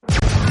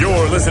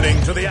You're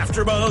listening to the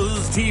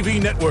AfterBuzz TV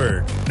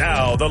Network,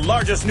 now the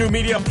largest new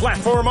media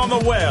platform on the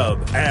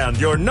web, and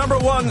your number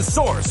one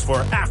source for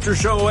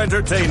after-show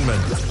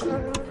entertainment.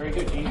 Very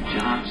good, Gene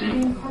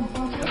Johnson.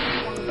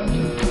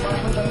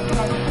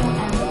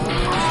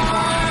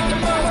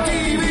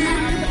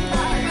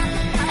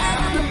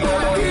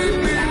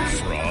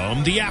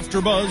 From the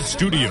AfterBuzz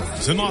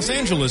Studios in Los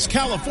Angeles,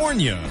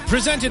 California,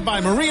 presented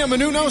by Maria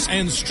Menounos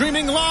and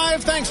streaming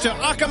live thanks to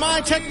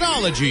Akamai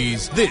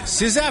Technologies.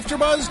 This is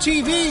AfterBuzz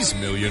TV's $1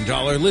 Million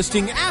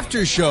Listing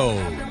After Show.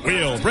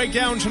 We'll break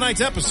down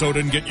tonight's episode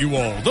and get you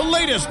all the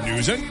latest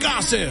news and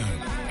gossip.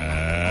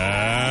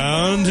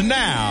 And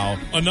now,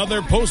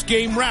 another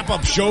post-game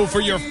wrap-up show for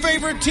your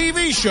favorite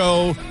TV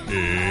show.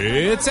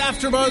 It's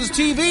AfterBuzz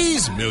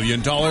TV's $1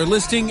 Million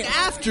Listing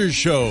After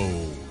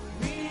Show.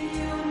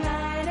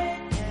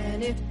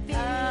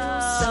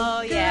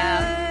 Oh,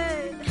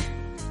 yeah.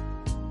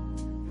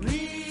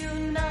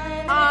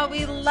 Oh,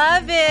 we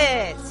love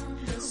it.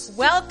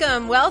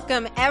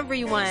 Welcome,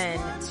 everyone,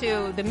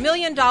 to the $1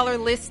 Million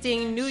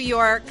Listing New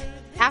York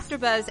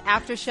AfterBuzz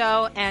After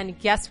Show. And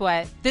guess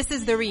what? This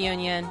is the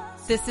reunion.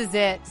 This is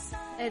it.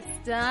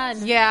 It's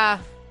done. Yeah.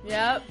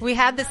 Yep. We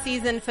had the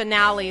season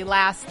finale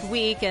last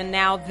week, and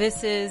now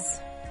this is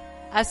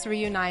us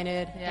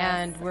reunited. Yes.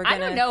 And we're gonna... I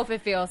don't know if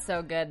it feels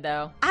so good,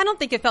 though. I don't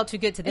think it felt too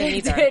good to them It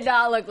either. did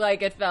not look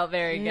like it felt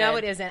very good. No,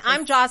 it isn't.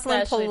 I'm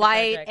Jocelyn Especially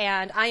Polite, the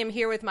and I am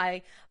here with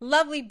my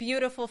lovely,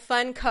 beautiful,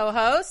 fun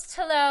co-host.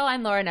 Hello,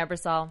 I'm Lauren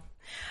Ebersol.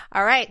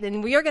 All right,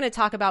 then we are going to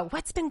talk about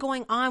what's been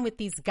going on with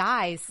these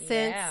guys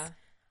since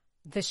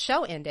the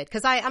show ended.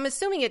 Because I'm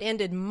assuming it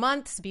ended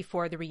months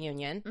before the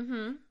reunion.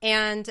 Mm-hmm.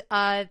 And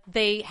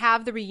they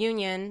have the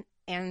reunion,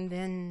 and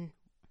then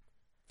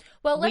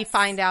we let's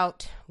find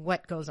out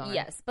what goes on.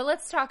 Yes, but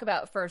let's talk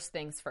about first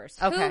things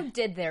first. Okay. Who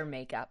did their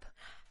makeup?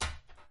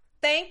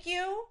 Thank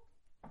you.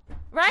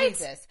 Right?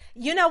 Jesus.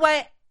 You know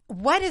what?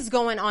 What is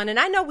going on? And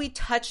I know we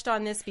touched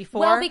on this before.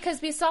 Well, because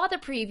we saw the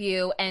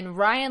preview and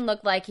Ryan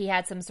looked like he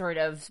had some sort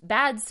of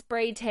bad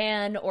spray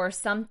tan or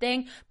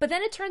something. But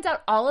then it turns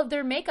out all of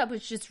their makeup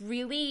was just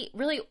really,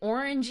 really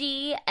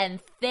orangey and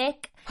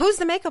thick. Who's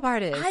the makeup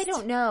artist? I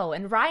don't know.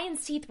 And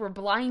Ryan's teeth were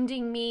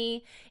blinding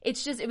me.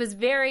 It was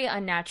very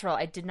unnatural.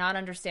 I did not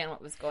understand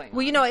what was going on.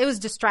 Well, you know, it was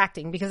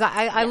distracting because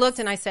I looked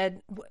and I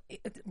said,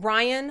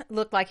 Ryan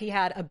looked like he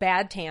had a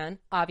bad tan,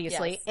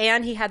 obviously, Yes.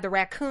 and he had the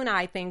raccoon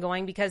eye thing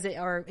going because it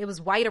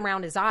was white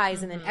around his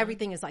eyes, and then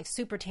everything is like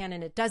super tan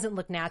and it doesn't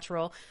look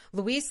natural.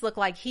 Luis looked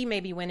like he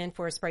maybe went in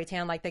for a spray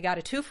tan, like they got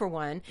a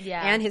 2-for-1.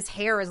 Yeah. And his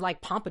hair is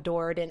like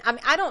pompadoured, and I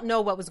mean, I don't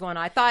know what was going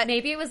on. I thought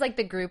Maybe it was like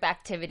the group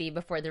activity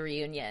before the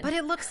reunion. But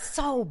it looks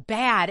so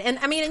bad. And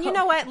I mean, and you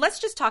know what? Let's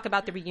just talk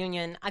about the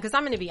reunion, because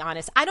I'm going to be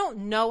honest. I don't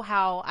know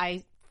how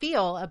I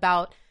feel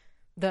about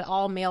the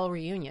all-male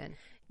reunion.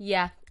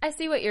 Yeah, I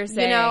see what you're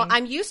saying. You know,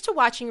 I'm used to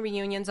watching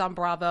reunions on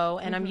Bravo,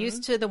 and I'm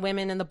used to the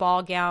women in the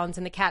ball gowns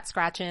and the cat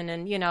scratching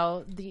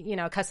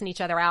and, cussing each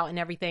other out and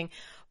everything.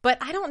 But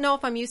I don't know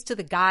if I'm used to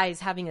the guys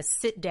having a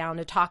sit down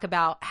to talk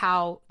about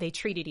how they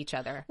treated each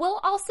other.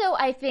 Well, also,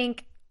 I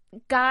think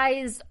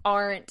guys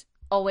aren't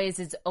always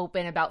as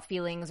open about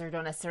feelings or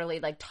don't necessarily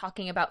like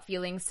talking about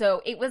feelings.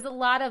 So it was a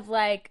lot of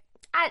like,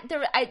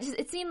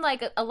 it seemed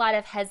like a lot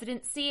of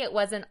hesitancy. It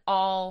wasn't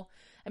all,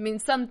 I mean,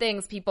 some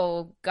things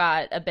people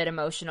got a bit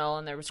emotional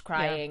and there was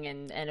crying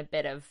and a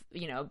bit of,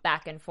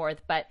 back and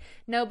forth, but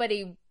no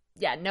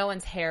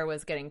one's hair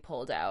was getting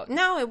pulled out.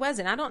 No, it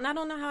wasn't. I don't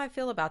know how I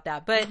feel about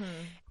that, but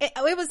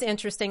it was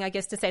interesting, I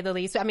guess, to say the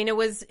least. I mean,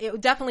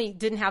 it definitely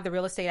didn't have the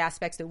real estate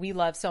aspects that we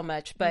love so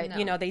much, but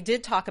they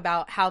did talk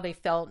about how they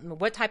felt, and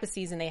what type of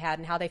season they had,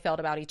 and how they felt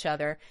about each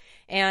other.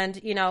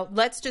 And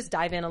let's just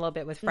dive in a little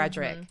bit with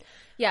Frederick.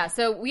 Yeah,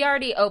 so we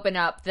already open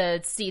up.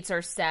 The seats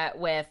are set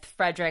with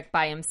Frederick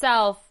by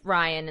himself,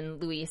 Ryan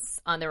and Luis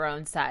on their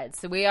own side.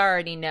 So we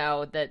already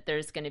know that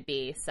there's going to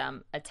be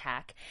some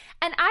attack.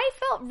 And I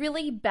felt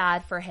really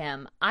bad for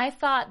him. I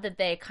thought that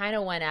they kind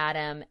of went at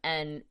him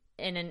and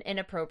in an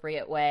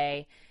inappropriate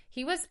way.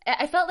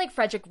 I felt like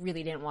Frederick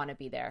really didn't want to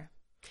be there.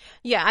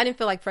 Yeah, I didn't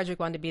feel like Frederick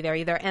wanted to be there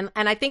either. And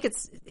I think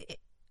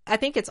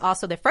it's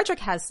also that Frederick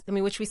has,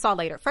 which we saw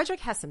later,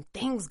 Frederick has some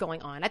things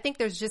going on. I think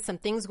there's just some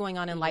things going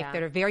on in life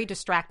that are very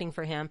distracting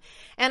for him.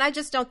 And I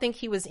just don't think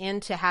he was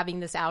into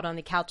having this out on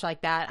the couch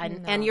like that.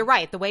 And you're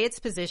right, the way it's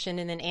positioned,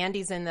 and then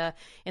Andy's in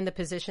the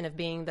position of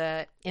being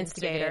the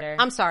instigator.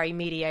 I'm sorry,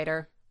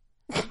 mediator.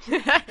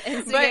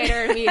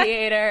 Instigator,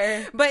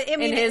 mediator. But I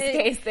mean, in his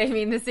case, they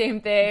mean the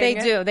same thing.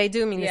 They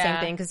do mean the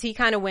same thing, because he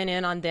kind of went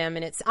in on them,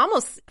 and it's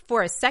almost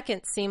for a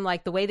second seemed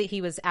like the way that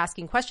he was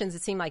asking questions,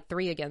 it seemed like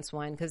 3 against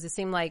 1, because it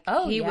seemed like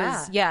he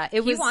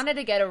wanted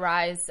to get a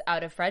rise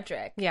out of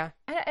Frederick. Yeah,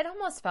 it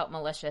almost felt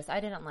malicious.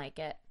 I didn't like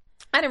it.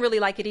 I didn't really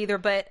like it either,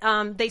 but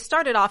they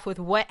started off with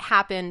what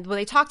happened. Well,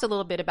 they talked a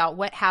little bit about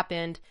what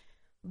happened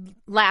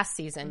last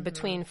season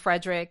between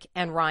Frederick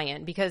and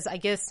Ryan, because I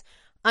guess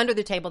under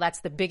the table, that's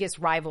the biggest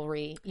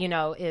rivalry,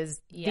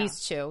 is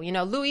these two.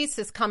 Luis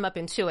has come up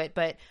into it,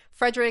 but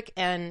Frederick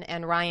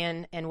and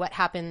Ryan and what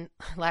happened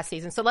last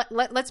season. So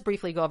let's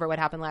briefly go over what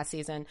happened last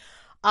season.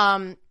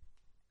 Ryan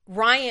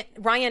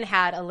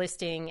had a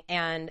listing,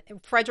 and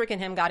Fredrik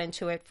and him got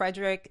into it.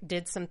 Fredrik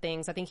did some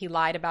things. I think he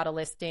lied about a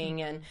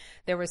listing, and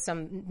there was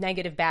some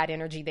negative, bad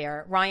energy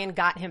there. Ryan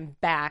got him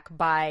back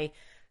by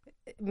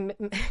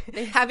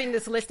having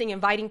this listing,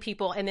 inviting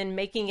people, and then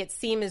making it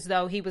seem as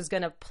though he was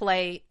going to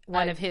play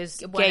one of his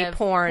gay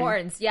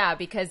porns. Yeah,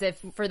 because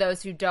for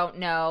those who don't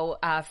know,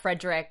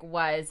 Fredrik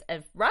was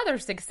a rather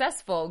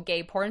successful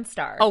gay porn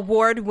star.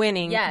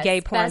 Award-winning gay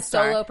porn best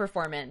star. Solo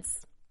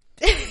performance.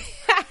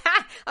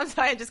 I'm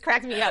sorry, it just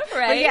cracked me up.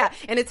 Right? But yeah,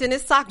 and it's in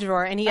his sock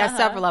drawer, and he has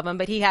several of them,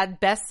 but he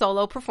had best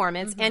solo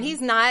performance, and he's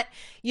not,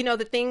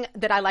 the thing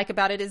that I like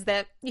about it is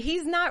that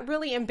he's not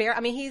really embarrassed.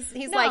 I mean,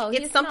 he's like,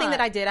 it's something that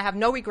I did. I have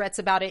no regrets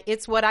about it.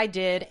 It's what I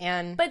did,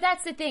 and... But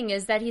that's the thing,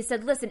 is that he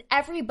said, listen,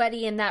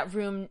 everybody in that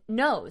room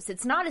knows.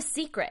 It's not a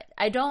secret.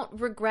 I don't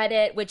regret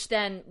it, which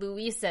then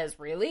Luis says,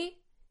 really?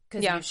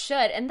 Because you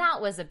should. And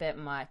that was a bit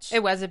much.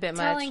 It was a bit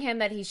much. Telling him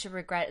that he should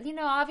regret it.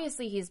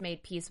 Obviously he's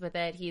made peace with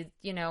it. He's,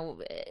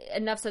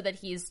 enough so that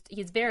he's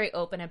very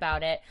open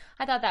about it.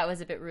 I thought that was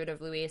a bit rude of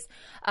Luis.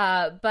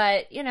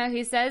 But,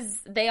 he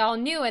says they all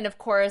knew. And of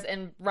course,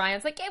 and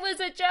Ryan's like, it was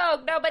a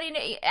joke. Nobody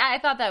knew. I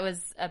thought that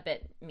was a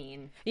bit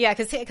mean. Yeah,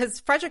 because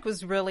Fredrik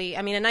was really,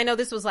 and I know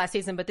this was last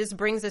season, but this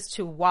brings us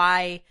to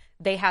why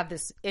they have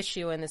this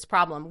issue and this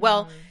problem.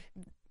 Well,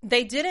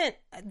 they didn't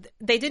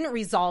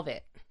resolve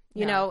it.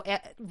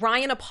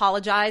 Ryan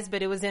apologized,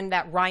 but it was in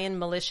that Ryan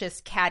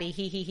malicious, catty,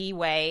 he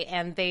way,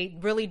 and they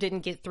really didn't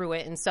get through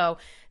it. And so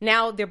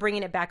now they're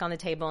bringing it back on the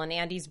table, and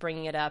Andy's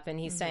bringing it up, and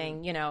he's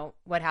saying,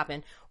 what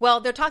happened? Well,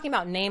 they're talking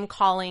about name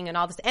calling and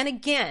all this. And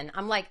again,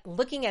 I'm like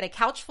looking at a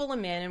couch full of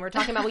men, and we're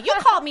talking about, well, you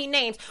called me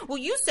names. Well,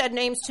 you said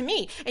names to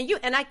me.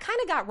 And I kind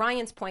of got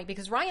Ryan's point,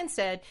 because Ryan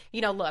said,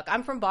 look,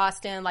 I'm from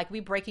Boston. Like, we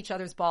break each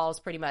other's balls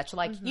pretty much.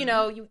 Like,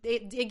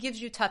 it gives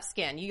you tough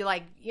skin. You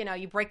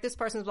you break this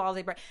person's balls,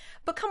 they break.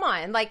 But come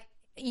on, like,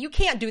 you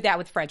can't do that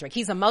with Fredrik.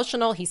 He's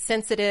emotional. He's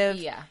sensitive.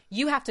 Yeah.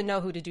 You have to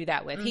know who to do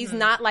that with. He's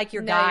not like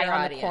your guy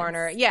on the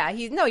corner. Yeah,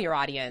 know your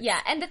audience.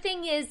 Yeah, and the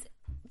thing is,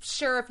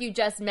 sure, if you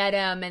just met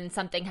him and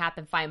something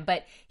happened, fine.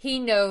 But he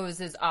knows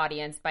his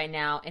audience by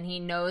now, and he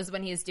knows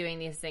when he's doing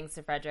these things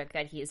to Fredrik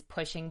that he is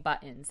pushing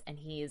buttons, and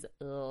he's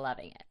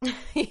loving it.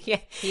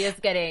 Yeah. He is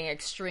getting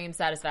extreme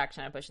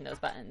satisfaction out of pushing those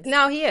buttons.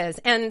 No, he is.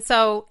 And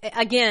so,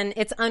 again,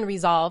 it's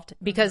unresolved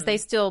because they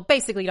still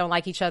basically don't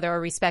like each other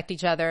or respect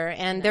each other,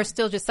 and there's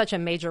still just such a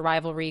major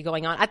rivalry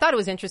going on. I thought it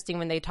was interesting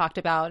when they talked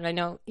about, and I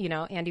know,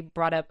 Andy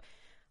brought up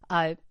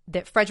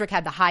that Fredrik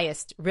had the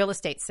highest real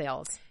estate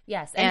sales.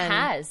 Yes, and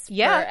has for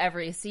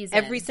every season.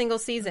 Every single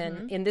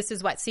season. And this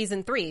is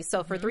season 3.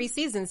 So for 3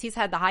 seasons, he's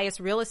had the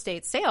highest real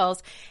estate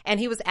sales. And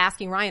he was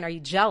asking Ryan, are you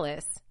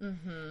jealous?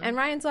 And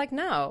Ryan's like,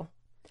 no.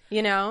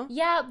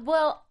 Yeah,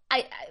 well,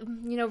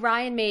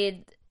 Ryan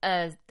made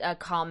a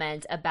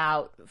comment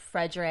about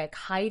Fredrik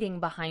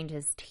hiding behind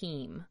his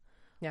team.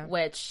 Yeah.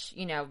 Which,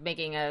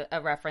 making a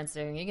reference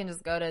to, you can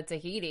just go to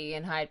Tahiti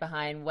and hide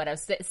behind what I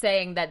was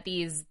saying, that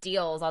these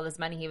deals, all this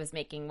money he was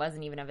making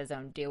wasn't even of his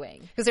own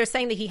doing. Because they're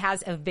saying that he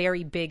has a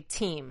very big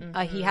team.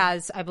 He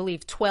has, I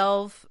believe,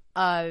 12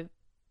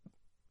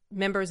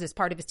 members as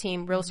part of his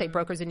team, real estate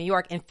brokers in New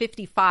York, and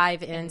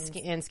 55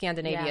 in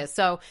Scandinavia. Yeah.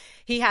 So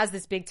he has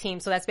this big team.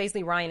 So that's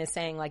basically Ryan is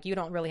saying, like, you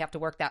don't really have to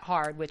work that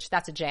hard, which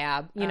that's a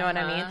jab. You know what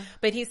I mean?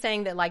 But he's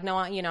saying that, like, no,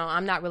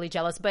 I'm not really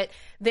jealous. But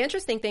the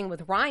interesting thing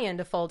with Ryan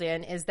to fold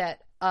in is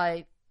that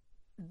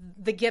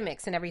the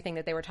gimmicks and everything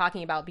that they were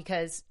talking about,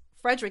 because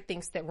Fredrik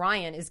thinks that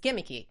Ryan is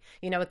gimmicky,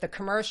 with the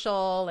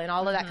commercial and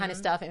all of that kind of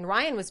stuff. And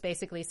Ryan was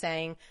basically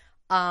saying,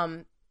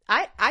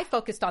 I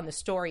focused on the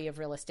story of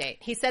real estate.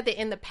 He said that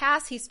in the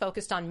past, he's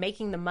focused on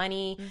making the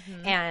money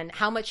and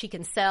how much he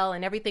can sell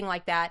and everything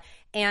like that.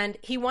 And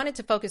he wanted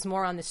to focus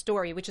more on the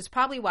story, which is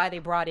probably why they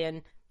brought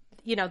in,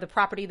 the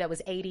property that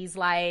was 80s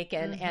like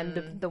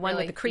and the one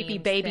really with the creepy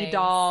baby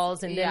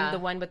dolls and then the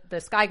one with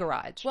the sky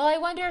garage. Well, I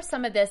wonder if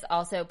some of this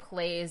also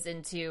plays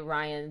into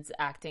Ryan's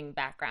acting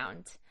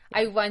background.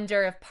 I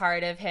wonder if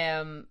part of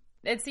him...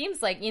 It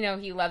seems like,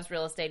 he loves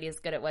real estate. He's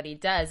good at what he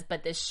does.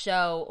 But this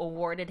show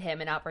awarded him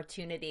an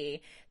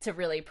opportunity to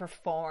really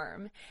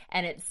perform.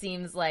 And it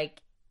seems like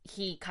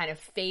he kind of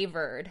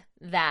favored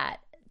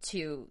that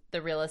to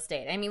the real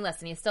estate. I mean,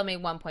 listen, he still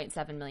made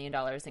 $1.7 million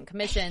in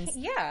commissions.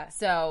 Yeah.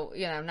 So,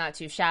 not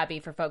too shabby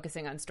for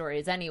focusing on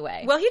stories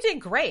anyway. Well, he did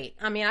great.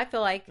 I mean, I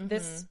feel like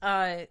this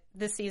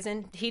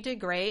season, he did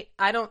great.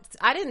 I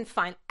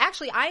enjoyed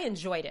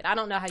it. I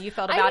don't know how you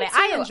felt about it.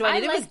 I enjoyed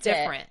it. It was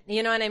different.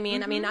 You know what I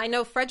mean? I mean, I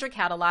know Fredrik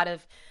had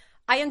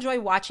I enjoy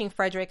watching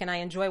Fredrik and I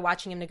enjoy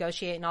watching him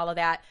negotiate and all of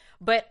that.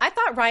 But I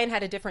thought Ryan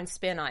had a different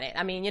spin on it.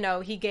 I mean,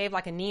 he gave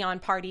like a neon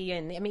party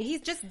and he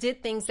just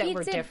did things that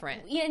were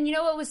different. Yeah, and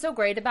what was so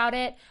great about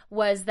it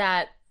was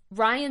that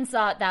Ryan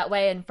saw it that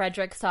way and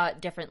Fredrik saw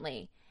it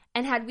differently.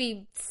 And had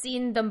we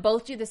seen them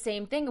both do the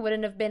same thing, it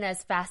wouldn't have been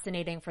as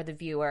fascinating for the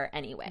viewer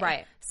anyway.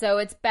 Right. So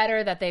it's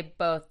better that they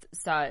both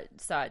saw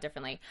it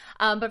differently.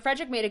 But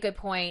Frederick made a good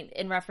point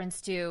in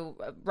reference to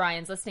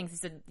Ryan's listings. He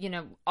said,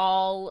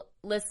 all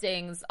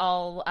listings,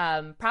 all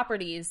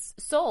properties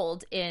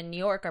sold in New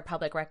York are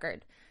public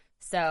record.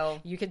 So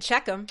you can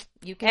check them.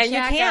 You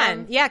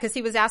can. Yeah, because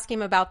he was asking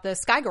him about the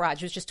Sky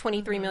Garage, which is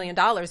 $23 million,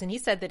 and he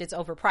said that it's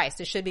overpriced.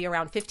 It should be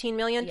around $15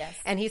 million. Yes.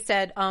 And he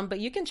said,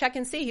 but you can check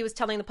and see. He was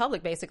telling the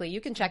public, basically,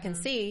 you can check and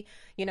see,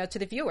 to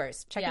the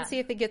viewers. Check and see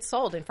if it gets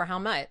sold and for how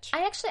much.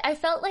 I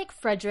felt like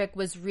Frederick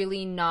was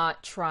really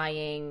not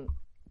trying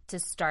to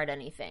start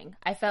anything.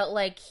 I felt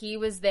like he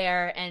was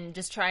there and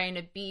just trying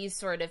to be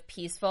sort of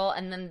peaceful,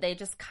 and then they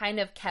just kind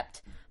of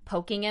kept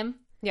poking him.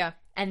 Yeah.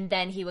 And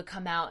then he would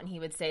come out and he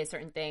would say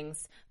certain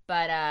things.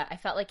 But I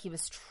felt like he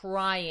was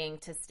trying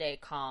to stay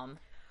calm.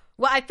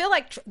 Well, I feel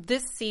like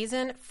this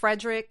season,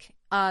 Frederick,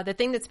 the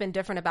thing that's been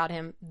different about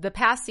him, the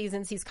past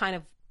seasons, he's kind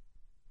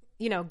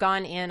of,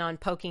 gone in on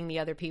poking the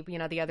other people,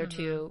 the other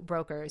two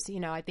brokers.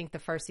 I think the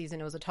first season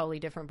it was a totally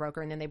different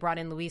broker, and then they brought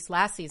in Luis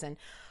last season.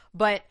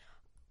 But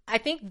I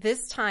think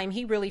this time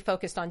he really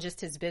focused on just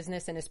his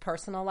business and his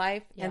personal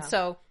life. Yeah. And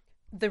so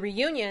the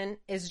reunion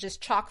is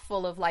just chock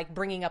full of like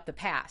bringing up the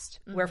past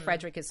where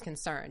Frederick is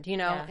concerned,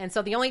 Yeah. And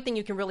so the only thing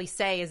you can really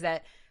say is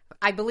that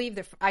I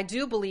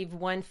do believe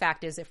one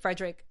fact is that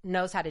Frederick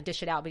knows how to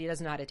dish it out, but he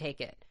doesn't know how to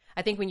take it.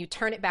 I think when you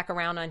turn it back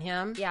around on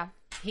him,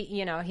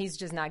 he's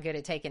just not good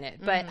at taking it.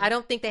 But I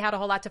don't think they had a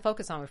whole lot to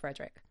focus on with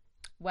Frederick.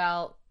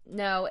 Well,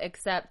 no,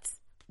 except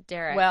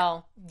Derek.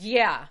 Well,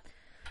 yeah.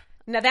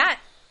 Now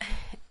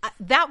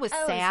that was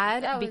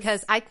sad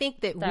because I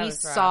think that we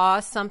saw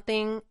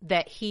something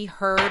that he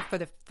heard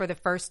for the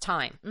first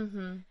time.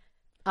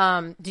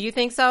 Mm-hmm. Do you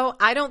think so?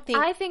 I don't think.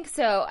 I think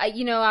so.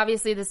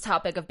 Obviously this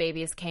topic of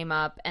babies came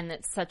up, and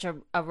it's such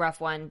a rough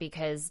one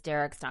because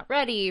Derek's not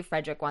ready.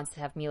 Frederick wants to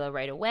have Mila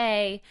right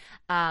away.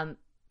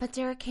 But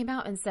Derek came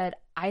out and said,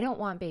 I don't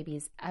want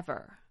babies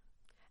ever.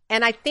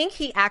 And I think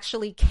he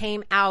actually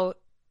came out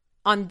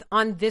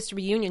on this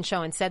reunion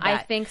show and said that.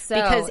 I think so.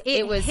 Because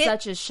it was hit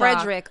such a shock.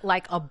 Frederick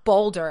like a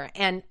boulder,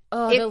 and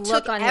it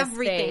took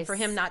everything face for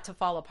him not to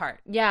fall apart.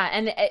 Yeah,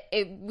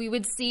 and we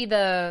would see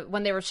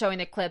when they were showing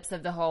the clips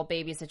of the whole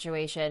baby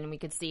situation, we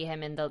could see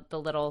him in the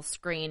little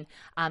screen.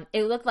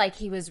 It looked like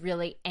he was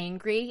really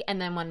angry,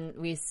 and then when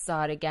we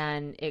saw it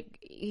again,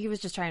 he was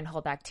just trying to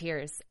hold back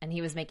tears, and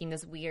he was making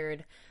this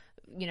weird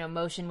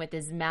motion with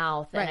his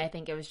mouth, and I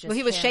think it was just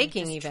he was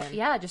shaking even.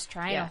 Just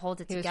trying to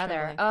hold it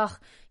together. Oh,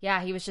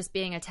 yeah, he was just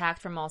being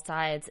attacked from all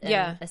sides,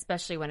 and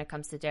especially when it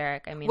comes to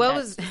Derek. I mean,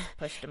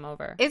 pushed him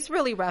over. It's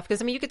really rough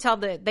because you could tell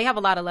that they have a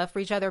lot of love for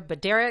each other,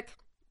 but Derek,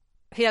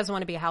 he doesn't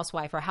want to be a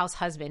housewife or a house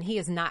husband. He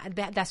is not.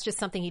 That's just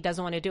something he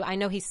doesn't want to do. I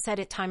know he said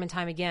it time and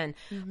time again,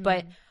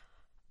 but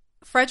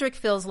Frederick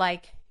feels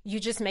like you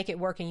just make it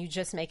work and you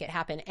just make it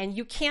happen, and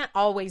you can't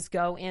always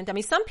go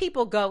into. Some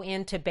people go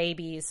into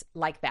babies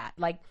like that,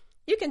 like.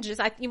 You can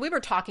just, we were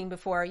talking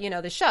before,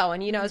 the show,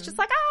 and, it's just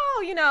like,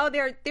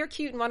 they're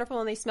cute and wonderful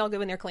and they smell good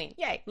when they're clean.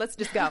 Yay, let's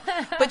just go.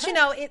 But,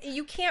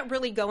 you can't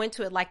really go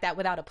into it like that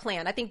without a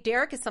plan. I think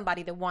Derek is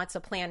somebody that wants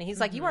a plan, and he's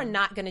like, you are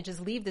not going to just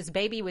leave this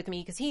baby with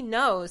me, because he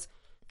knows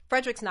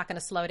Frederick's not going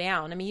to slow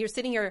down. You're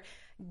sitting here,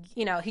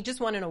 he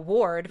just won an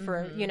award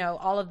for,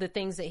 all of the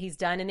things that he's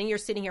done. And then you're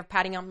sitting here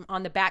patting him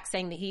on the back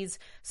saying that he's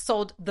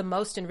sold the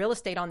most in real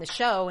estate on the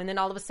show. And then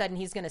all of a sudden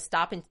he's going to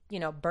stop and,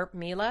 burp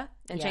Mila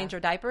and change her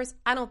diapers.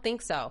 I don't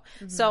think so.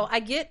 So I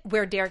get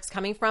where Derek's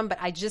coming from, but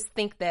I just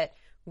think that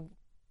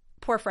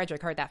poor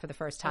Frederick heard that for the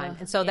first time.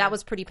 And so that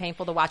was pretty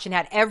painful to watch and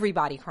had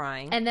everybody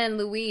crying. And then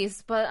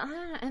Luis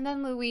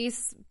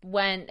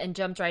went and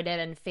jumped right in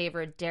and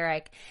favored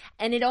Derek.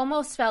 And it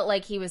almost felt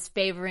like he was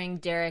favoring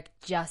Derek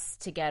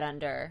just to get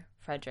under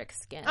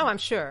Frederick's skin. Oh, I'm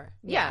sure.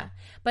 Yeah.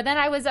 But then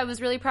I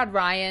was really proud.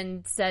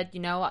 Ryan said,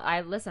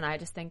 I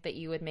just think that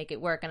you would make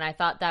it work. And I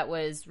thought that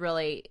was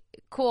really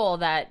cool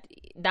that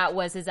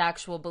was his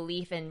actual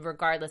belief, and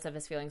regardless of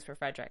his feelings for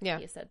Frederick. Yeah.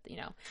 He said,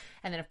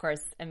 and then of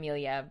course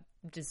Amelia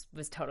just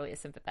was totally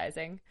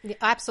sympathizing. Yeah,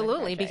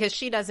 absolutely, because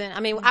she doesn't.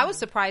 I was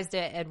surprised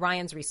at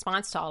Ryan's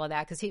response to all of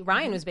that, because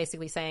Ryan was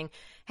basically saying,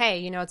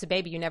 "Hey, it's a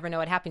baby. You never know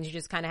what happens. You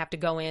just kind of have to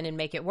go in and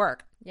make it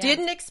work." Yeah.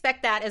 Didn't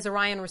expect that as a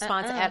Ryan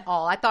response at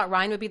all. I thought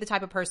Ryan would be the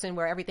type of person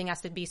where everything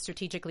has to be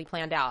strategically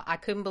planned out. I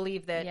couldn't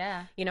believe that.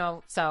 Yeah.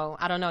 So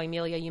I don't know,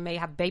 Amelia. You may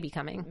have a baby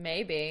coming.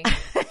 Maybe.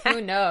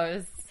 Who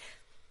knows?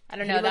 I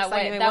don't know.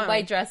 That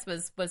white dress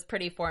was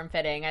pretty form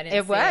fitting. I didn't.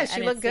 It was.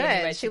 She looked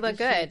good. She looked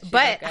good.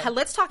 But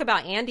let's talk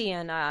about Andy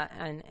and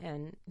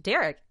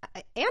Derek.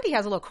 Andy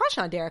has a little crush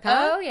on Derek,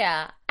 huh? Oh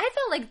yeah. I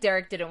felt like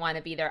Derek didn't want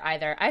to be there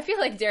either. I feel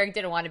like Derek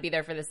didn't want to be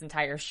there for this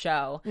entire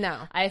show. No.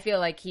 I feel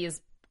like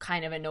he's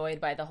kind of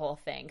annoyed by the whole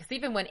thing, because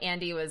even when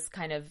Andy was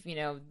kind of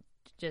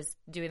just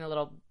doing a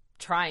little.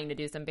 Trying to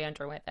do some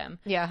banter with him.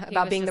 Yeah,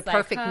 about being the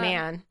perfect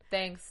man.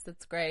 Thanks,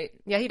 that's great.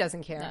 Yeah, he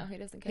doesn't care. No, he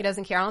doesn't care. He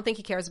doesn't care. I don't think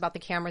he cares about the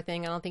camera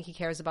thing. I don't think he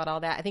cares about all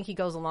that. I think he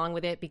goes along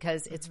with it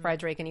because it's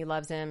Frederick and he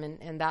loves him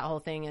and that whole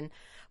thing.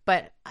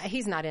 But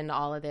he's not into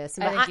all of this.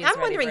 I But think he's I'm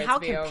ready wondering for it how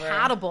to be over.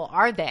 compatible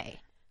are they?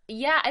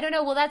 Yeah, I don't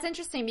know. Well, that's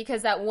interesting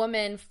because that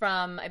woman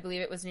from, I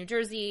believe it was New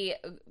Jersey,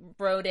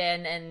 wrote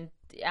in and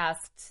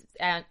asked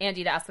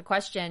Andy to ask the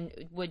question,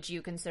 would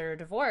you consider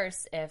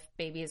divorce if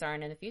babies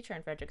aren't in the future?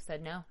 And Frederick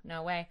said,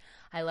 no way.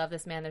 I love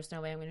this man. There's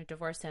no way I'm going to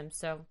divorce him.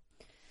 So,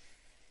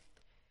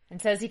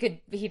 and says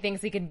he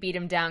thinks he can beat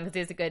him down because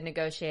he's a good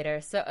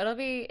negotiator. So it'll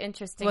be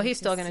interesting. Well, he's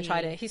still going to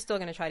try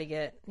to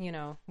get,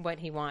 what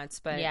he wants.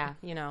 But, Yeah.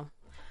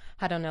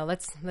 I don't know.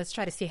 Let's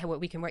try to see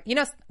what we can work.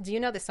 Do you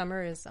know the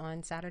summer is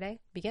on Saturday?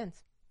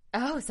 Begins.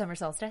 Oh, summer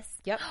solstice.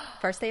 Yep.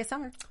 First day of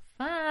summer.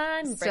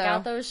 Fun. Break So-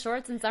 out those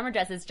shorts and summer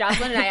dresses.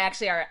 Jocelyn and I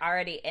actually are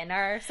already in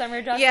our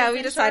summer dresses. Yeah, we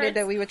and decided shorts.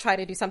 that we would try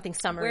to do something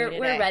summery today.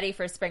 We're ready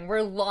for spring.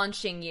 We're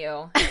launching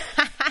you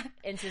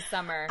into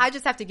summer. I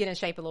just have to get in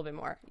shape a little bit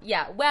more.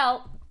 Yeah.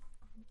 Well,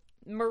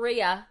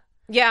 Maria's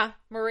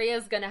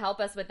going to help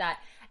us with that.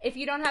 If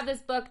you don't have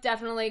this book,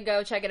 definitely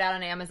go check it out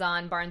on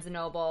Amazon, Barnes &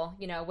 Noble,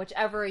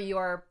 whichever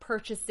your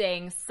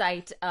purchasing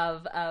site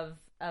of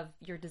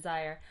your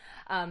desire.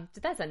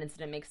 Did that sentence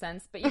didn't make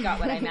sense, but you got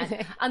what I meant.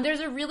 There's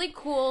a really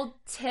cool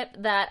tip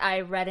that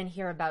I read in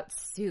here about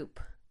soup.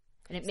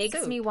 And it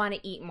makes me want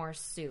to eat more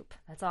soup.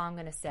 That's all I'm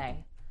going to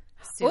say.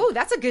 Oh,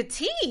 that's a good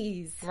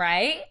tease.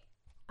 Right?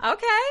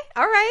 Okay.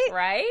 All right.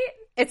 Right?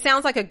 It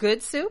sounds like a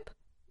good soup.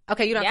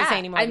 Okay, you don't have to say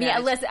any more. I mean, than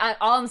that. listen,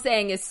 all I'm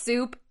saying is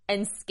soup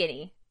and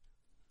skinny.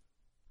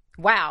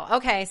 Wow.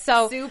 Okay.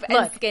 So Soup look,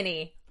 and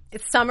skinny.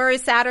 summer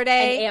is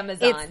Saturday. And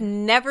Amazon. It's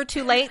never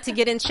too late to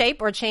get in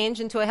shape or change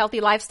into a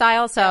healthy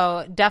lifestyle.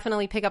 So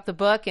definitely pick up the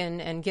book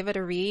and give it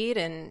a read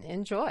and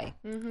enjoy.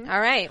 Mm-hmm. All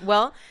right.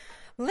 Well,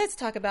 let's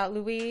talk about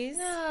Louise.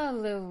 Oh,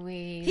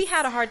 Louise. He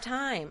had a hard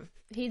time.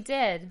 He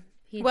did.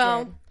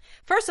 Well,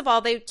 first of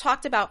all, they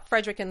talked about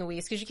Frederick and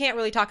Louise because you can't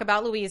really talk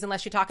about Louise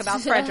unless you talk about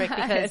Frederick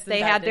because Isn't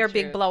they that had the their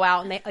big truth?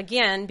 blowout. And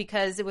again,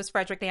 because it was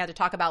Frederick, they had to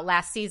talk about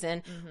last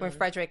season Mm-hmm. when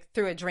Frederick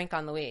threw a drink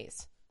on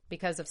Louise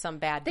because of some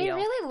bad They deal.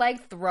 really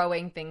like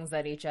throwing things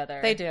at each other.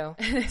 They do.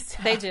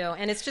 They do.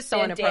 And it's just so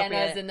Bandanas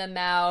inappropriate. in the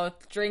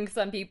mouth, drinks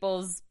on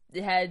people's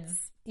heads.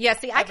 Yeah,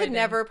 see, I could Everything.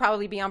 never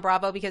probably be on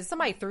Bravo because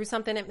somebody threw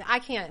something. I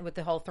can't with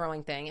the whole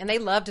throwing thing. And they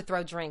love to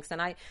throw drinks, and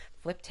I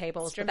flip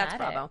tables, but that's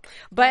dramatic.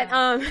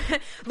 Bravo.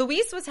 But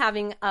Luis was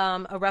having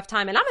a rough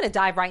time, and I'm going to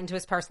dive right into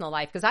his personal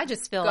life because I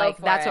just feel like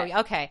for that's it. what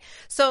okay.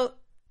 So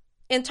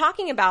in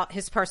talking about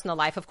his personal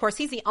life, of course,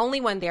 he's the only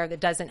one there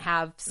that doesn't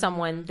have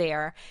someone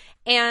there.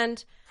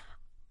 And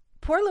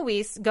poor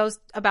Luis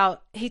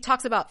he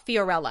talks about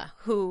Fiorella,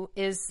 who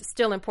is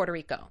still in Puerto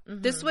Rico.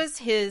 This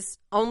is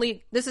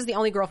the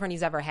only girlfriend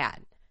he's ever had.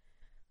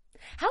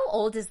 How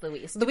old is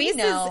Luis? Do Luis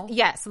we know?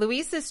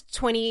 Luis is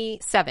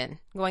 27,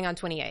 going on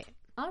 28.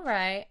 All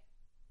right.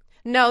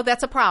 No,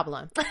 that's a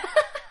problem.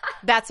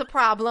 That's a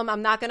problem.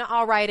 I'm not going to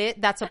all right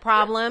it. That's a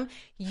problem.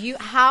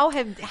 How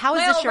is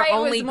this your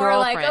only was more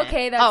girlfriend? like,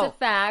 okay, that's a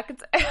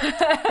fact.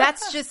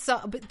 That's just so.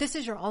 But this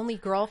is your only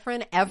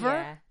girlfriend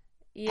ever?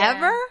 Yeah.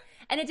 Ever?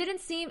 And it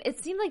seemed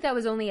like that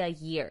was only a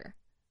year.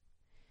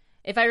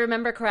 If I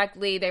remember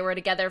correctly, they were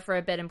together for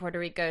a bit in Puerto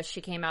Rico.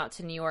 She came out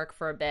to New York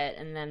for a bit,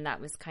 and then that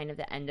was kind of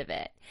the end of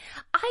it.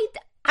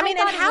 I mean,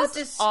 thought and it how was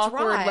just awkward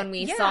distraught. when we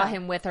Yeah. saw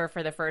him with her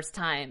for the first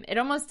time. It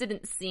almost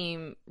didn't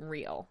seem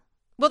real.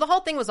 Well, the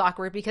whole thing was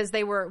awkward because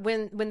they were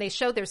when they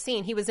showed their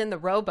scene, he was in the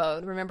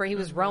rowboat. Remember, he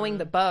was rowing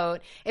the boat.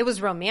 It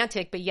was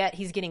romantic, but yet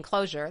he's getting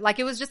closure. Like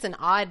it was just an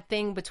odd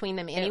thing between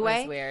them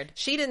anyway. was weird.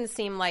 She didn't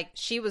seem like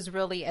she was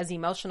really as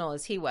emotional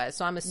as he was.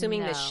 So I'm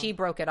assuming that No. she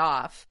broke it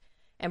off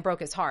and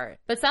broke his heart.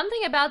 But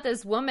something about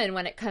this woman,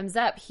 when it comes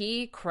up,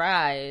 he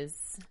cries.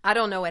 I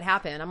don't know what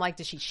happened. I'm like,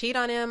 did she cheat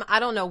on him? I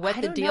don't know what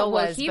I the don't deal know.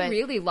 Well, was. he but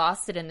really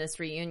lost it in this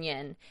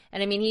reunion.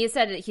 And I mean, he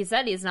said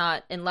he's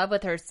not in love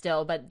with her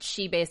still, but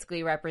she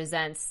basically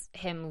represents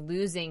him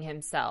losing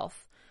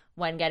himself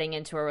when getting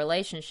into a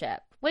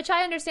relationship. Which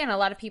I understand. A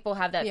lot of people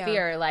have that Yeah.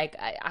 fear. Like,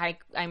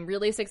 I'm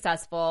really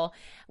successful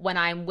when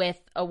I'm with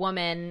a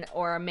woman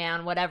or a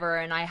man, whatever,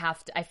 and I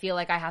feel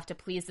like I have to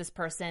please this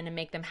person and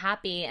make them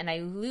happy, and I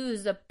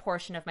lose a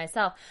portion of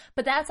myself.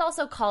 But that's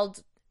also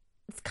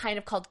it's kind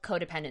of called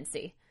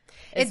codependency.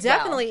 It as well.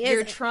 definitely is.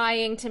 You're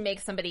trying to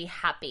make somebody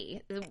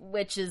happy,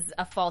 which is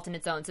a fault in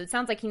its own. So it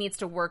sounds like he needs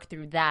to work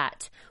through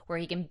that, where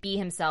he can be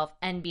himself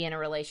and be in a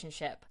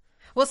relationship.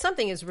 well,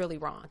 something is really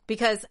wrong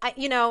because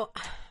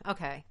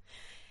okay.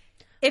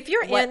 If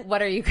you're in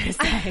What are you going to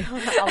say?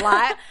 a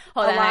lot,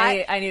 Hold a on,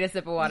 lot. I need a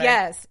sip of water.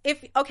 Yes.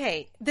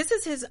 This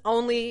is his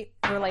only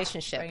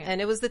relationship, and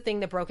it was the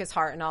thing that broke his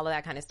heart and all of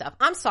that kind of stuff.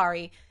 I'm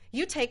sorry.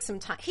 You take some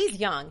time. He's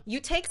young.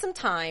 You take some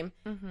time,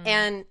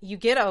 and you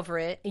get over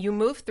it. You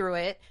move through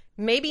it.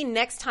 maybe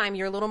next time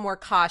you're a little more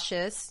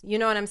cautious. You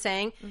know what I'm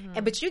saying?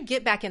 But you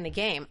get back in the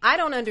game. I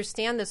don't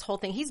understand this whole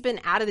thing. He's been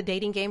out of the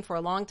dating game for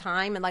a long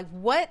time. And like,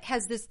 what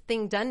has this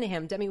thing done to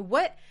him? I mean,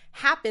 what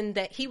happened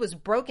that he was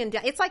broken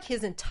down? It's like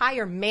his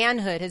entire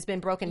manhood has been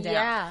broken down.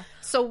 Yeah.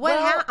 So what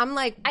happened? I'm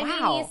like, wow. I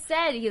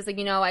mean, he was like,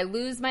 I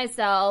lose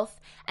myself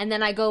and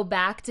then I go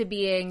back to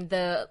being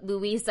the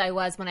Louise I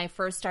was when I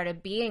first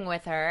started being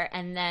with her,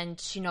 and then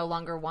she no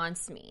longer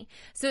wants me.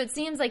 So it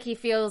seems like he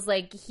feels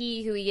like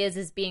who he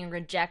is being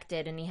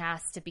rejected, and he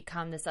has to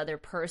become this other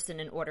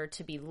person in order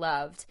to be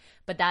loved,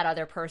 but that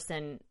other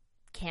person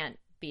can't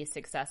be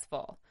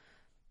successful.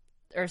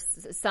 Or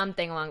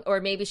something along, or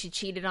maybe she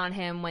cheated on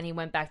him when he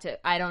went back to,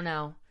 I don't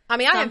know. I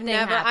mean, I've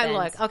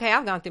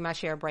gone through my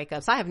share of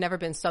breakups. I have never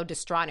been so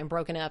distraught and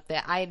broken up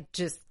that I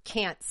just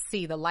can't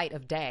see the light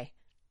of day.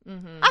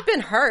 I've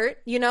been hurt,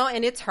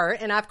 and it's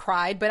hurt, and I've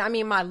cried, but I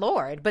mean, my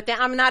Lord, but then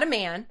I'm not a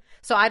man.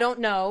 So I don't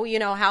know,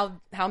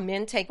 how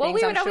men take things, Well,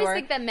 we would always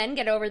think that men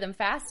get over them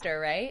faster,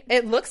 right?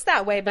 It looks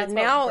that way, but That's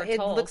now what we're it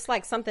told. looks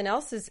like something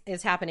else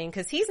is happening,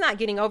 because he's not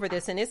getting over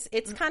this, and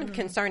it's kind of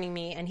concerning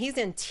me, and he's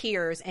in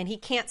tears, and he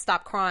can't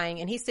stop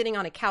crying, and he's sitting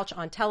on a couch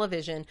on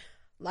television,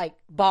 like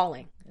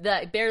bawling.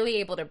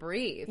 Barely able to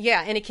breathe.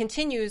 Yeah, and it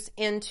continues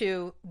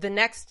into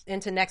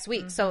next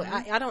week. So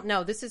I don't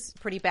know. This is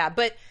pretty bad.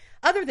 But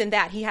other than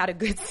that, he had a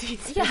good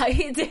season. Yeah,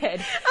 he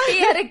did. He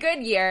had a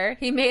good year.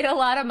 He made a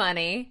lot of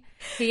money.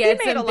 He had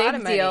some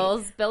big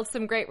deals, built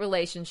some great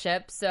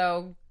relationships.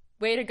 So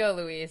way to go,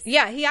 Luis.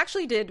 Yeah, he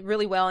actually did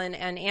really well, and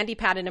Andy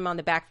patted him on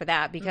the back for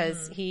that,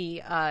 because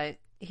he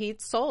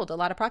sold a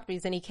lot of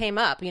properties, and he came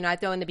up. I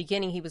know in the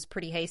beginning he was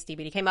pretty hasty,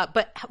 but he came up.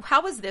 But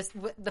how was this?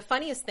 The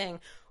funniest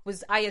thing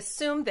was, I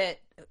assumed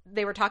that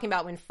they were talking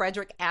about when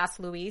Frederick asked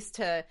Luis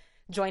to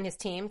join his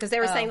team, because they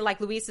were saying like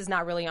Luis is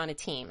not really on a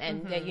team,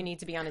 and that you need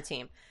to be on a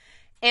team.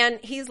 And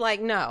he's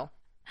like, no,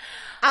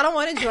 I don't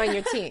want to join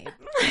your team.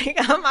 Like,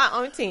 I'm my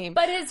own team.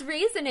 But his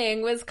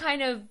reasoning was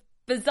kind of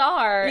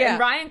bizarre, and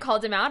Ryan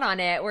called him out on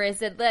it, where he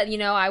said that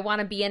I want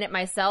to be in it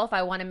myself.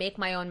 I want to make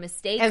my own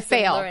mistakes and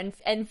fail,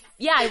 and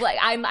yeah,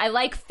 I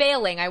like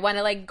failing. I want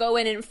to like go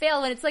in and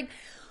fail, and it's like,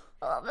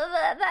 well,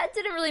 that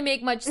didn't really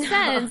make much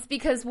sense,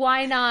 because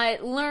why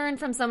not learn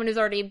from someone who's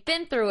already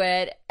been through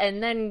it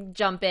and then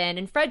jump in?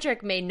 And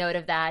Frederick made note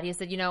of that. He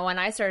said, when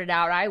I started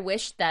out, I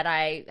wished that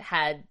I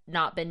had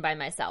not been by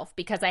myself,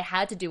 because I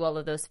had to do all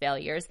of those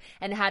failures.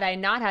 And had I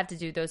not had to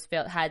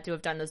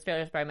have done those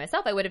failures by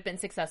myself, I would have been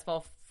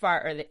successful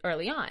far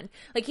early on.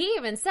 Like, he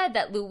even said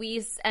that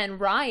Luis and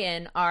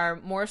Ryan are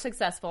more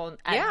successful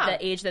at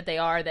the age that they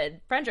are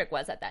than Frederick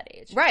was at that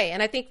age. Right.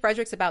 And I think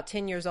Frederick's about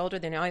 10 years older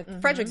than him.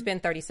 Frederick's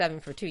been 37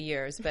 for 2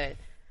 years, but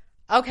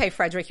okay,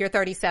 Frederick, you're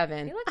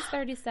 37. He looks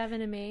 37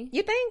 to me.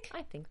 You think?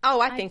 I think so.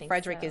 Oh, I think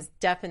Frederick is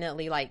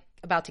definitely like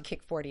about to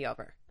kick 40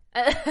 over.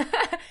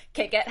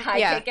 Kick it,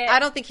 kick it. I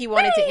don't think he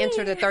wanted to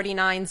enter the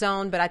 39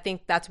 zone, but I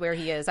think that's where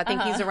he is. I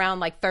think he's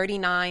around like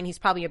 39. He's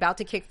probably about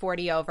to kick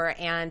 40 over,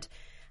 and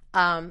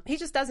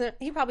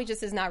he probably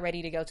just is not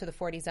ready to go to the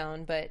 40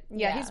 zone. But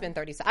he's been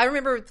 37. I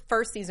remember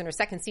first season or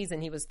second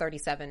season he was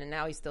 37, and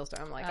now he's still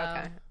I'm like,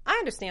 okay. I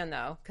understand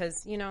though,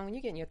 because when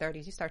you get in your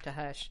 30s, you start to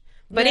hush.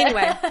 But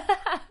anyway,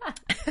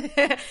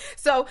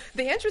 so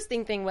the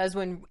interesting thing was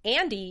when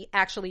Andy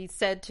actually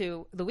said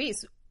to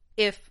Luis,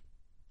 if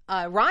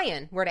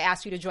Ryan were to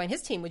ask you to join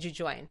his team, would you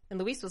join? And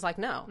Luis was like,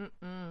 no.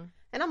 And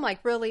I'm like,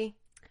 really?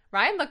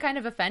 Ryan looked kind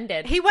of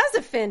offended. He was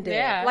offended.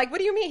 Yeah. Like, what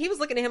do you mean? He was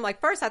looking at him like,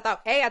 first I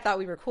thought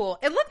we were cool.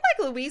 It looked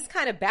like Luis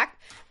kind of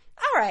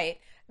all right,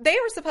 they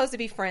were supposed to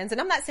be friends.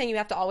 And I'm not saying you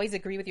have to always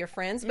agree with your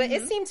friends, but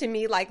it seemed to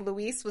me like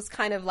Luis was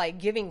kind of like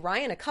giving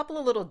Ryan a couple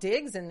of little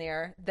digs in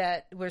there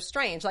that were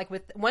strange. Like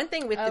with one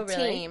thing with the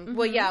team.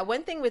 Well, yeah,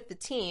 one thing with the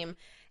team.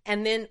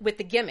 And then with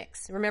the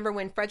gimmicks. Remember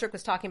when Frederick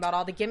was talking about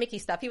all the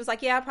gimmicky stuff? He was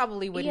like, I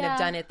probably wouldn't have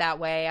done it that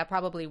way. I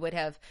probably would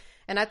have.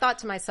 And I thought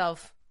to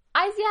myself,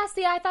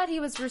 I thought he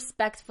was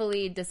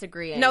respectfully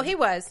disagreeing. No, he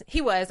was.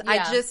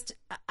 Yeah.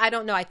 I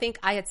don't know. I think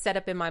I had set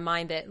up in my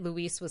mind that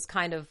Luis was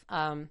kind of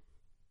in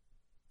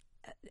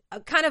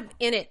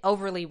it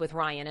overly with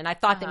Ryan. And I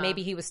thought that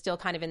maybe he was still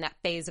kind of in that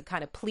phase of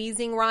kind of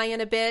pleasing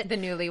Ryan a bit. The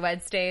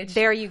newlywed stage.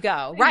 There you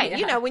go. Right.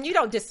 Yeah. When you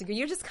don't disagree,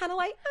 you're just kind of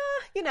like,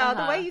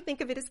 the way you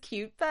think of it is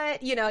cute. But,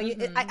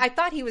 I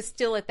thought he was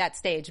still at that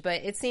stage.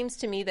 But it seems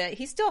to me that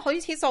he's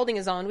holding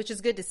his own, which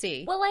is good to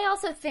see. Well, I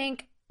also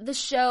think the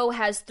show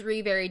has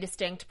 3 very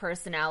distinct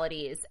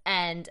personalities,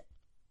 and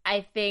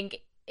I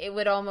think it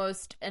would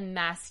almost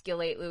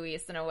emasculate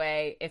Luis in a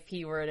way if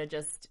he were to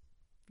just,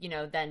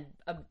 then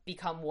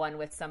become one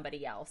with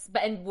somebody else,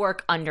 and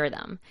work under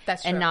them.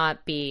 That's true. And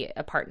not be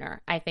a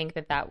partner. I think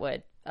that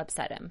would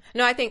upset him.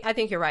 No, I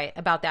think you're right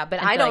about that,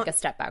 but I don't like a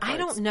step backwards. I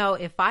don't know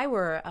if I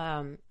were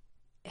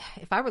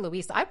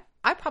Luis,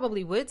 I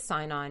probably would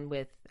sign on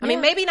with. I mean,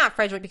 maybe not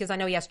Frederick, because I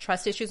know he has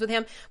trust issues with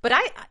him. But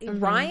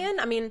Ryan,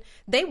 I mean,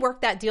 they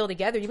worked that deal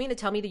together. You mean to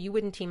tell me that you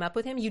wouldn't team up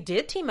with him? You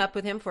did team up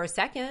with him for a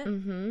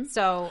second.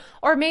 So,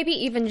 or maybe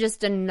even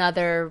just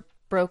another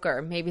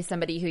broker, maybe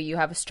somebody who you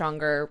have a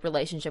stronger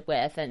relationship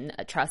with and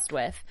a trust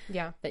with.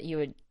 Yeah. That you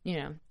would,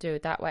 do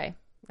it that way.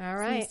 All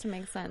right. Seems to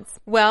make sense.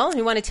 Well,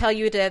 we want to tell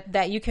you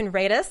that you can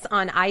rate us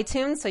on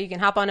iTunes. So you can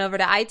hop on over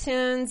to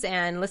iTunes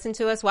and listen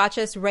to us, watch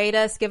us, rate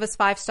us, give us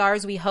 5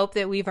 stars. We hope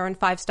that we've earned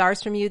 5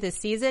 stars from you this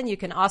season. You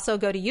can also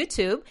go to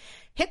YouTube,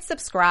 hit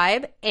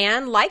subscribe,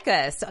 and like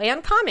us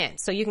and comment.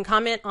 So you can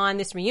comment on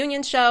this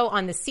reunion show,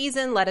 on the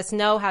season. Let us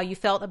know how you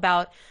felt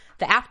about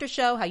the after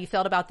show, how you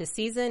felt about this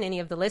season, any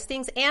of the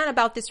listings, and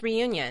about this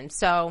reunion.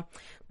 So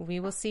we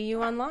will see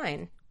you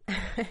online.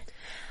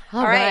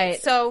 All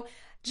right. So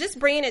just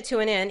bringing it to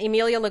an end,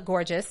 Emilia looked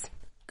gorgeous.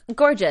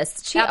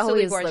 Gorgeous. She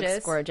Absolutely always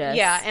looks gorgeous.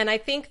 Yeah, and I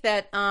think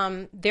that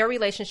their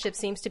relationship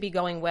seems to be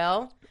going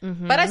well.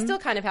 But I still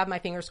kind of have my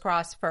fingers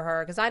crossed for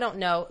her because I don't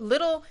know.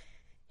 Little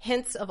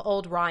hints of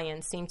old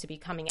Ryan seem to be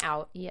coming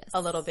out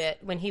a little bit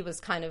when he was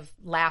kind of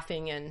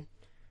laughing and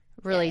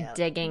really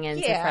digging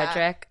into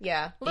Fredrik.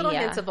 Yeah, little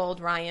hints of old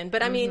Ryan.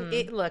 But I mean,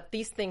 look,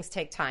 these things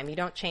take time. You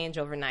don't change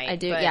overnight. I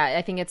do. Yeah,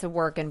 I think it's a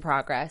work in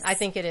progress. I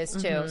think it is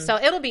too. So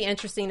it'll be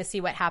interesting to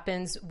see what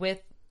happens with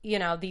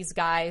these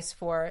guys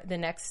for the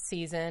next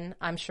season.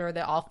 I'm sure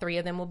that all 3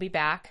 of them will be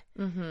back,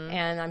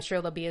 and I'm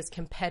sure they'll be as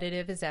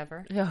competitive as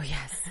ever. Oh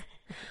yes.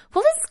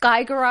 Will the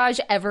Sky Garage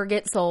ever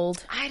get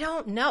sold? I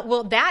don't know.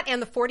 Well, that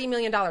and the $40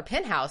 million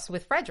penthouse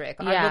with Fredrik.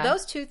 Well,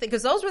 those two things,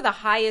 because those were the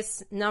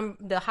highest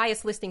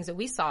listings that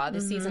we saw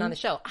this season on the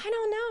show. I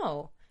don't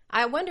know.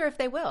 I wonder if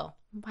they will.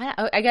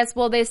 I guess.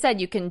 Well, they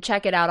said you can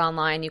check it out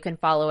online. You can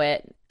follow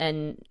it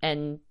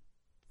and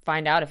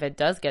find out if it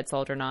does get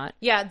sold or not.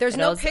 Yeah, there's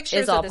no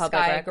pictures of the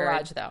Sky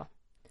Garage though.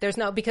 There's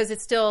no, because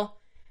it's still.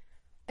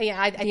 Yeah,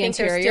 I think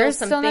there's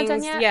still some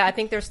things. Yeah, I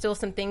think there's still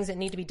some things that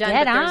need to be done.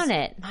 Get on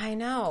it. I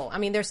know. I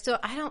mean, there's still.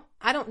 I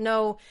don't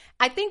know.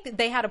 I think that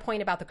they had a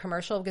point about the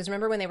commercial because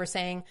remember when they were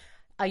saying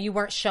you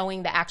weren't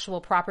showing the actual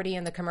property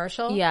in the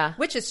commercial? Yeah,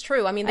 which is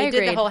true. I mean, they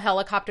did the whole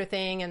helicopter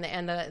thing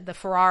and the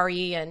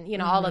Ferrari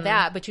and all of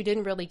that, but you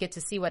didn't really get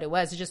to see what it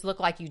was. It just looked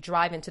like you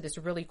drive into this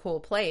really cool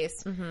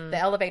place. The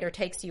elevator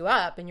takes you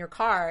up in your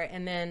car,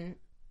 and then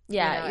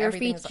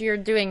you're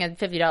doing a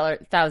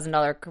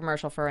 $50,000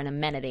 commercial for an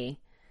amenity.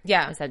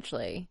 Yeah.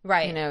 Essentially.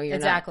 Right. You're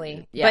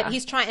exactly. But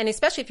he's trying, and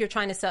especially if you're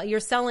trying to sell, you're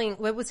selling,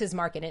 what was his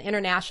market? An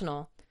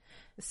international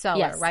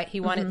seller, right? He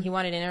wanted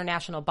an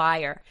international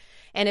buyer.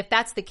 And if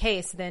that's the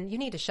case, then you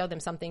need to show them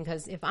something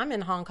because if I'm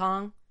in Hong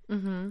Kong,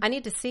 I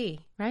need to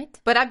see. Right.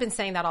 But I've been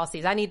saying that all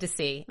season. I need to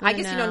see. I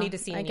guess you don't need to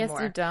see anymore. I guess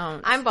you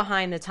don't. I'm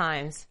behind the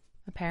times.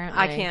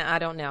 Apparently. I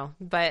don't know.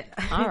 But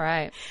all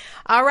right.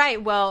 All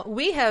right. Well,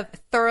 we have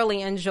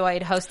thoroughly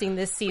enjoyed hosting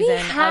this season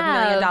of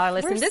 $1 Million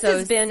Listing. This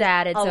has been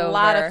a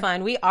lot of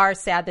fun. We are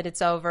sad that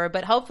it's over,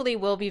 but hopefully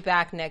we'll be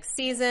back next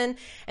season,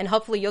 and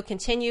hopefully you'll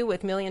continue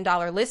with $1 Million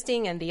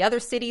Listing and the other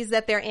cities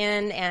that they're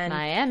in. And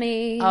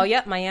Miami. Oh,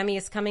 yep. Miami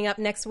is coming up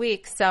next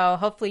week. So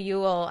hopefully you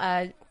will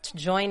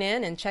join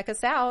in and check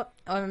us out.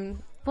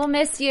 We'll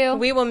miss you.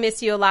 We will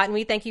miss you a lot, and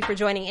we thank you for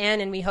joining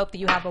in, and we hope that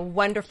you have a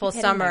wonderful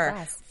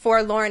summer.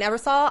 For Lauren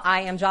Ebersol,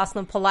 I am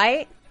Jocelyn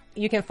Polite.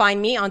 You can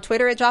find me on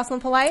Twitter at Jocelyn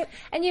Polite.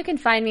 And you can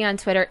find me on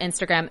Twitter,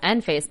 Instagram,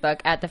 and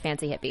Facebook at The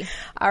Fancy Hippie.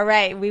 All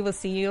right. We will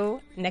see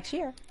you next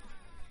year.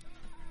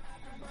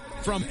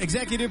 From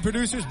executive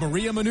producers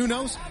Maria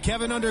Menounos,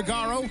 Kevin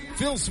Undergaro,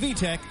 Phil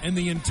Svitek, and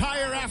the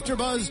entire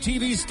AfterBuzz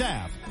TV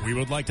staff, we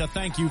would like to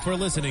thank you for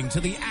listening to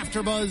the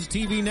AfterBuzz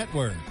TV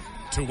network.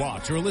 To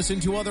watch or listen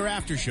to other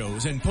after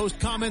shows and post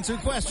comments or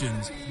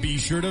questions, be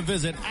sure to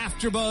visit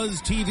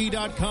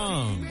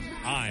AfterBuzzTV.com.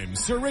 I'm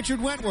Sir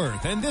Richard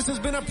Wentworth, and this has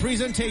been a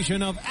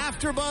presentation of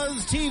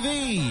AfterBuzz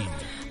TV.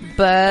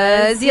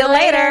 Buzz you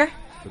later.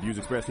 The views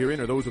expressed herein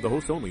are those of the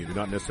hosts only and do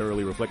not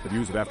necessarily reflect the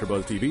views of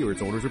AfterBuzz TV or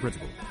its owners or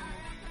principals.